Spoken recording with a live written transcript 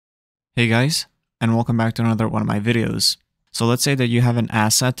Hey guys, and welcome back to another one of my videos. So let's say that you have an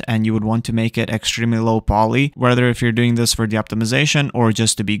asset and you would want to make it extremely low poly, whether if you're doing this for the optimization or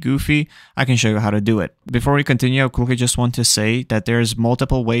just to be goofy, I can show you how to do it. Before we continue, I quickly just want to say that there's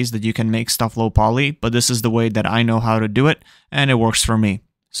multiple ways that you can make stuff low poly, but this is the way that I know how to do it and it works for me.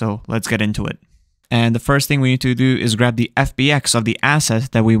 So let's get into it. And the first thing we need to do is grab the FBX of the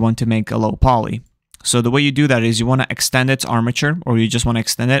asset that we want to make a low poly. So the way you do that is you want to extend its armature, or you just want to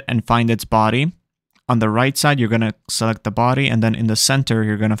extend it and find its body. On the right side, you're going to select the body, and then in the center,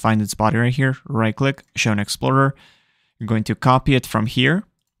 you're going to find its body right here. Right click, show in Explorer. You're going to copy it from here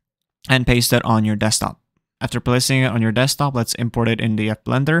and paste it on your desktop. After placing it on your desktop, let's import it in the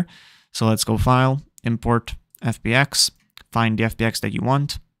Blender. So let's go File, Import FBX, find the FBX that you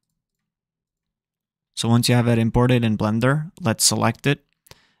want. So once you have it imported in Blender, let's select it.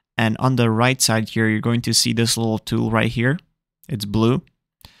 And on the right side here, you're going to see this little tool right here. It's blue.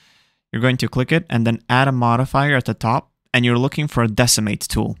 You're going to click it and then add a modifier at the top. And you're looking for a decimate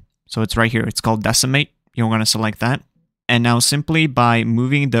tool. So it's right here. It's called decimate. You're going to select that. And now simply by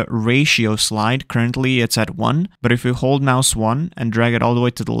moving the ratio slide, currently it's at 1. But if you hold mouse 1 and drag it all the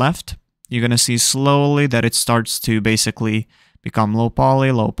way to the left, you're going to see slowly that it starts to basically become low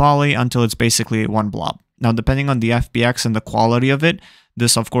poly, until it's basically one blob. Now, depending on the FBX and the quality of it,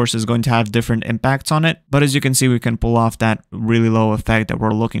 this, of course, is going to have different impacts on it. But as you can see, we can pull off that really low effect that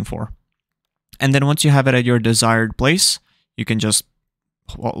we're looking for. And then once you have it at your desired place, you can just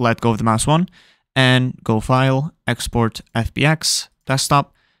let go of the mouse 1 and go File, Export FBX,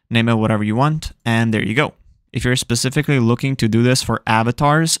 Desktop, name it whatever you want, and there you go. If you're specifically looking to do this for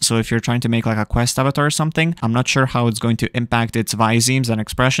avatars, so if you're trying to make like a quest avatar or something, I'm not sure how it's going to impact its visemes and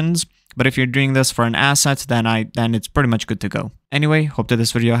expressions, but if you're doing this for an asset, then it's pretty much good to go. Anyway, hope that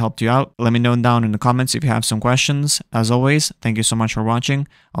this video helped you out. Let me know down in the comments if you have some questions. As always, thank you so much for watching.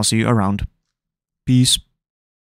 I'll see you around. Peace.